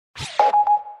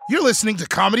You're listening to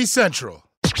Comedy Central.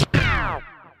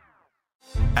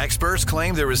 Experts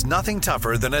claim there is nothing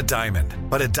tougher than a diamond.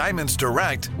 But at Diamonds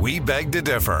Direct, we beg to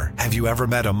differ. Have you ever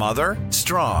met a mother?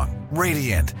 Strong,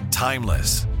 radiant,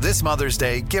 timeless. This Mother's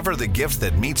Day, give her the gift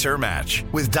that meets her match.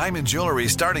 With diamond jewelry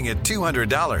starting at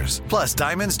 $200. Plus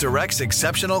Diamonds Direct's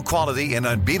exceptional quality and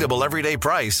unbeatable everyday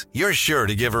price, you're sure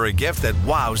to give her a gift that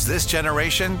wows this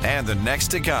generation and the next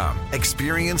to come.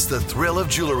 Experience the thrill of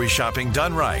jewelry shopping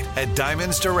done right at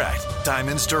Diamonds Direct.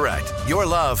 Diamonds Direct. Your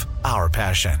love, our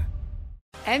passion.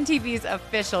 MTV's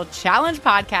official Challenge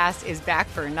podcast is back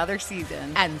for another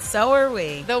season. And so are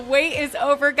we. The wait is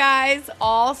over, guys.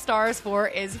 All Stars 4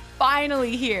 is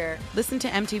finally here. Listen to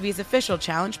MTV's official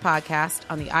Challenge podcast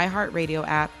on the iHeartRadio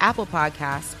app, Apple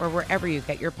Podcasts, or wherever you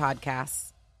get your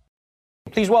podcasts.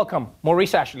 Please welcome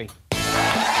Maurice Ashley.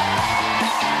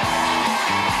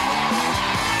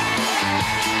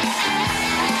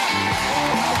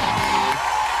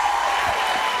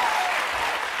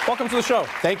 Welcome to the show.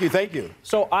 Thank you, thank you.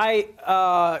 So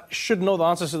I should know the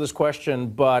answers to this question,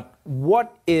 but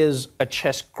what is a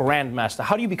chess grandmaster?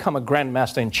 How do you become a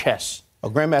grandmaster in chess? A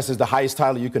grandmaster is the highest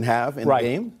title you can have in the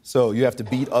game. So you have to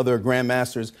beat other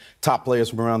grandmasters, top players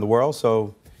from around the world.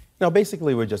 So,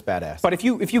 basically we're just badass. But if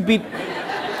you beat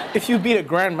a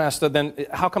grandmaster, then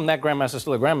how come that grandmaster is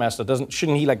still a grandmaster?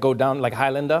 Shouldn't he go down like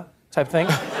Highlander type thing?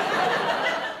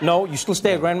 No, you still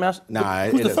stay a grandmaster? Nah.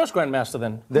 Who's the first grandmaster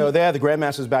then? They had the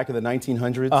grandmasters back in the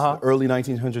 1900s, the early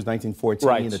 1900s,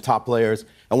 1914, the top players.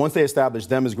 And once they established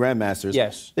them as grandmasters,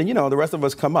 then, the rest of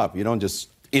us come up. You don't just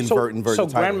invert the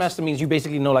titles. So grandmaster means you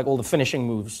basically know all the finishing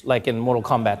moves, like in Mortal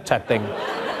Kombat type thing.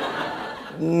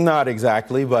 Not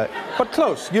exactly, but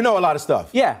close. You know a lot of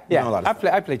stuff. Yeah. You know a lot of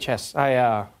stuff. I play chess.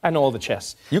 I know all the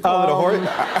chess. You called it a horse?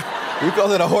 You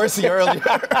called it a horsey earlier.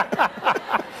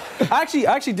 I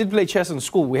actually did play chess in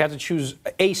school. We had to choose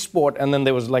a sport, and then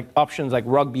there was options like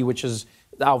rugby, which is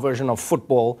our version of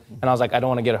football. And I was like, I don't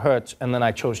want to get hurt. And then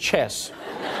I chose chess.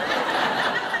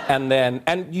 and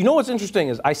you know what's interesting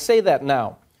is I say that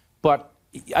now, but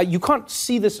you can't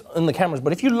see this in the cameras.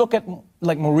 But if you look at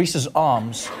Maurice's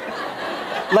arms,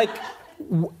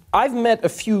 I've met a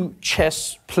few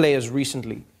chess players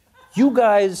recently. You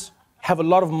guys have a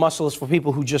lot of muscles for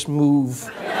people who just move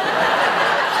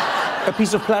a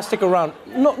piece of plastic around.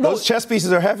 No. Those chess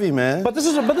pieces are heavy, man. But this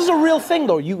is a real thing,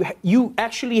 though. You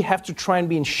actually have to try and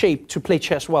be in shape to play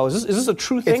chess well. Is this a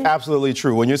true thing? It's absolutely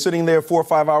true. When you're sitting there 4 or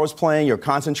 5 hours playing, you're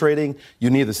concentrating.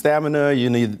 You need the stamina. You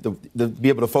need to be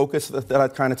able to focus at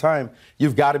that kind of time.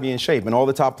 You've got to be in shape. And all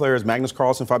the top players, Magnus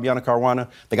Carlsen, Fabiano Caruana,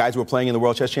 the guys who are playing in the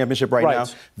World Chess Championship right now,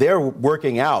 they're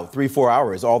working out 3-4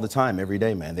 hours all the time, every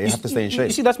day, man. They have to stay in shape.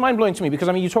 You see, that's mind-blowing to me because,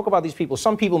 you talk about these people.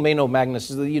 Some people may know Magnus.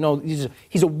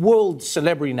 He's a world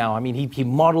celebrity now. He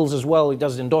models as well. He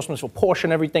does endorsements for Porsche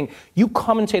and everything. You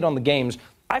commentate on the games.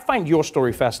 I find your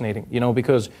story fascinating,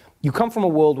 because you come from a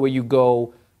world where you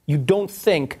don't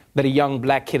think that a young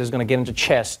black kid is going to get into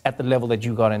chess at the level that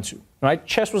you got into, right?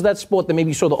 Chess was that sport that maybe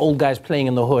you saw the old guys playing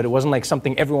in the hood. It wasn't like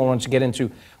something everyone wanted to get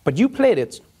into. But you played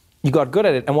it. You got good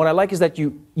at it. And what I like is that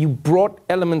you brought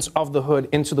elements of the hood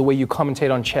into the way you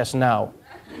commentate on chess now.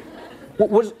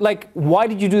 Why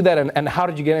did you do that and how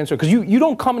did you get into it? Because you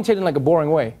don't commentate in a boring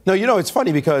way. No, it's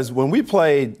funny because when we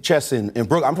played chess in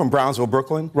Brooklyn, I'm from Brownsville,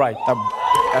 Brooklyn. Right.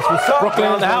 That's what's up.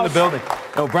 Brooklyn in the house. In the building.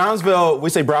 No, Brownsville, we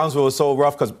say Brownsville was so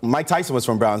rough because Mike Tyson was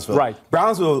from Brownsville. Right.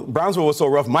 Brownsville was so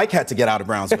rough, Mike had to get out of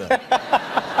Brownsville.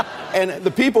 And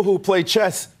the people who played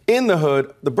chess in the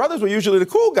hood, the brothers were usually the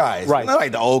cool guys. Right. Not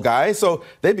like the old guys. So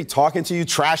they'd be talking to you,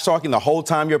 trash talking the whole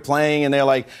time you're playing, and they're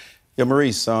like, "Yo,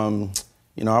 Maurice, I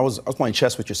was playing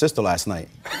chess with your sister last night."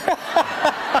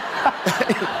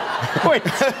 Wait.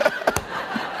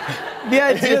 The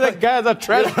idea that guys are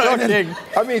trash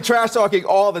talking. Trash talking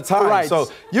all the time. Right. So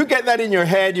you get that in your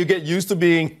head. You get used to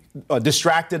being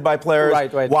distracted by players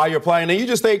while you're playing, and you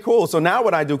just stay cool. So now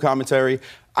when I do commentary,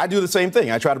 I do the same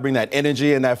thing. I try to bring that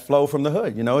energy and that flow from the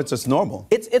hood. It's just normal.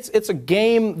 It's a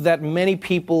game that many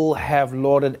people have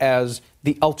lauded as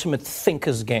the ultimate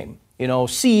thinker's game.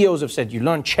 CEOs have said you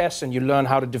learn chess and you learn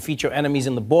how to defeat your enemies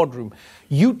in the boardroom.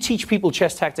 You teach people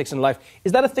chess tactics in life.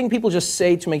 Is that a thing people just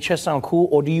say to make chess sound cool,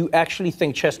 or do you actually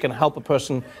think chess can help a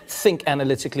person think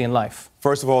analytically in life?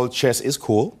 First of all, chess is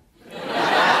cool.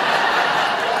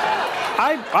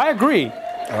 I agree.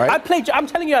 All right. I'm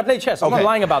telling you, I play chess. I'm not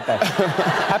lying about that.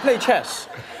 I play chess.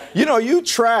 You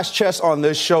trashed chess on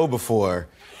this show before.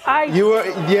 Yes, you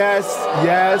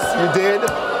did.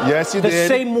 Yes, you did. The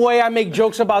same way I make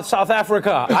jokes about South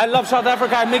Africa. I love South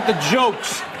Africa. I make the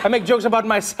jokes. I make jokes about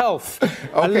myself. Okay.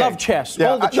 I love chess.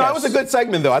 Yeah, all the chess. No, it was a good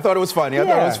segment, though. I thought it was funny.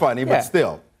 But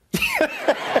still.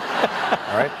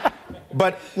 All right.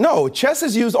 But no, chess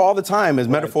is used all the time as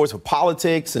metaphors for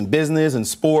politics and business and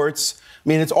sports. I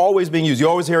mean, it's always being used. You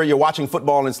always hear it, you're watching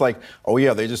football, and it's like, oh,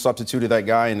 yeah, they just substituted that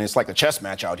guy, and it's like a chess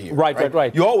match out here.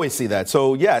 Right. You always see that.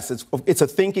 So, yes, it's a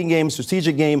thinking game,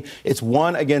 strategic game. It's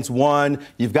one against one.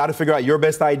 You've got to figure out your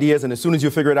best ideas, and as soon as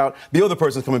you figure it out, the other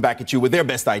person's coming back at you with their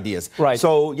best ideas. Right.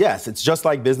 So, yes, it's just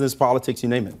like business, politics, you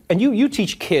name it. And you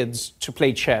teach kids to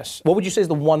play chess. What would you say is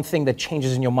the one thing that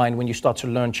changes in your mind when you start to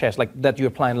learn chess, like that you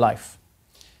apply in life?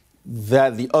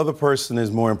 That the other person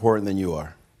is more important than you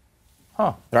are.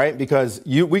 Huh. Right? Because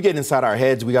we get inside our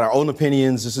heads. We got our own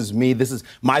opinions. This is me. This is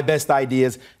my best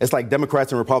ideas. It's like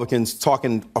Democrats and Republicans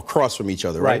talking across from each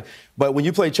other, right? But when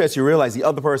you play chess, you realize the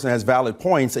other person has valid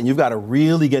points, and you've got to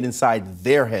really get inside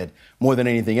their head more than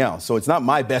anything else. So it's not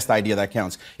my best idea that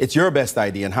counts. It's your best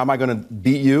idea. And how am I going to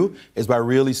beat you is by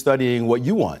really studying what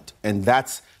you want. And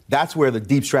that's where the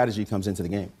deep strategy comes into the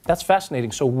game. That's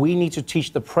fascinating. So we need to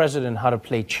teach the president how to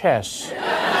play chess.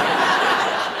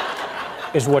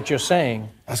 Is what you're saying.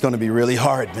 That's going to be really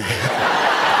hard, man.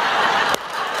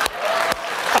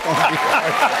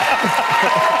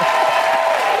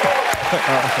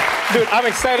 Dude, I'm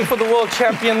excited for the World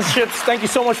Championships. Thank you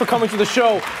so much for coming to the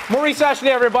show. Maurice Ashley,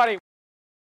 everybody.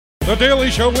 The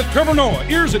Daily Show with Trevor Noah,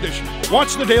 Ears Edition.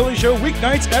 Watch The Daily Show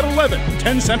weeknights at 11,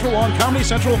 10 Central on Comedy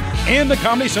Central and the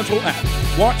Comedy Central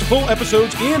app. Watch full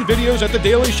episodes and videos at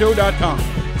thedailyshow.com.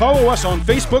 Follow us on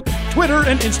Facebook, Twitter,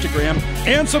 and Instagram,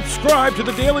 and subscribe to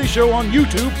The Daily Show on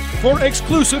YouTube for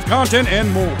exclusive content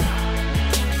and more.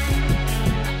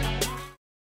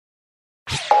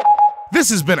 This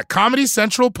has been a Comedy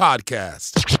Central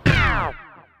podcast.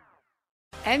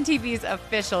 MTV's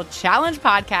official Challenge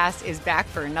podcast is back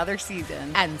for another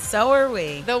season. And so are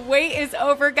we. The wait is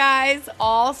over, guys.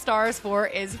 All Stars 4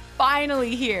 is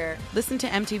finally here. Listen to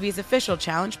MTV's official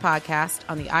Challenge podcast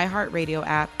on the iHeartRadio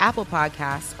app, Apple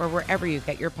Podcasts, or wherever you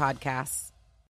get your podcasts.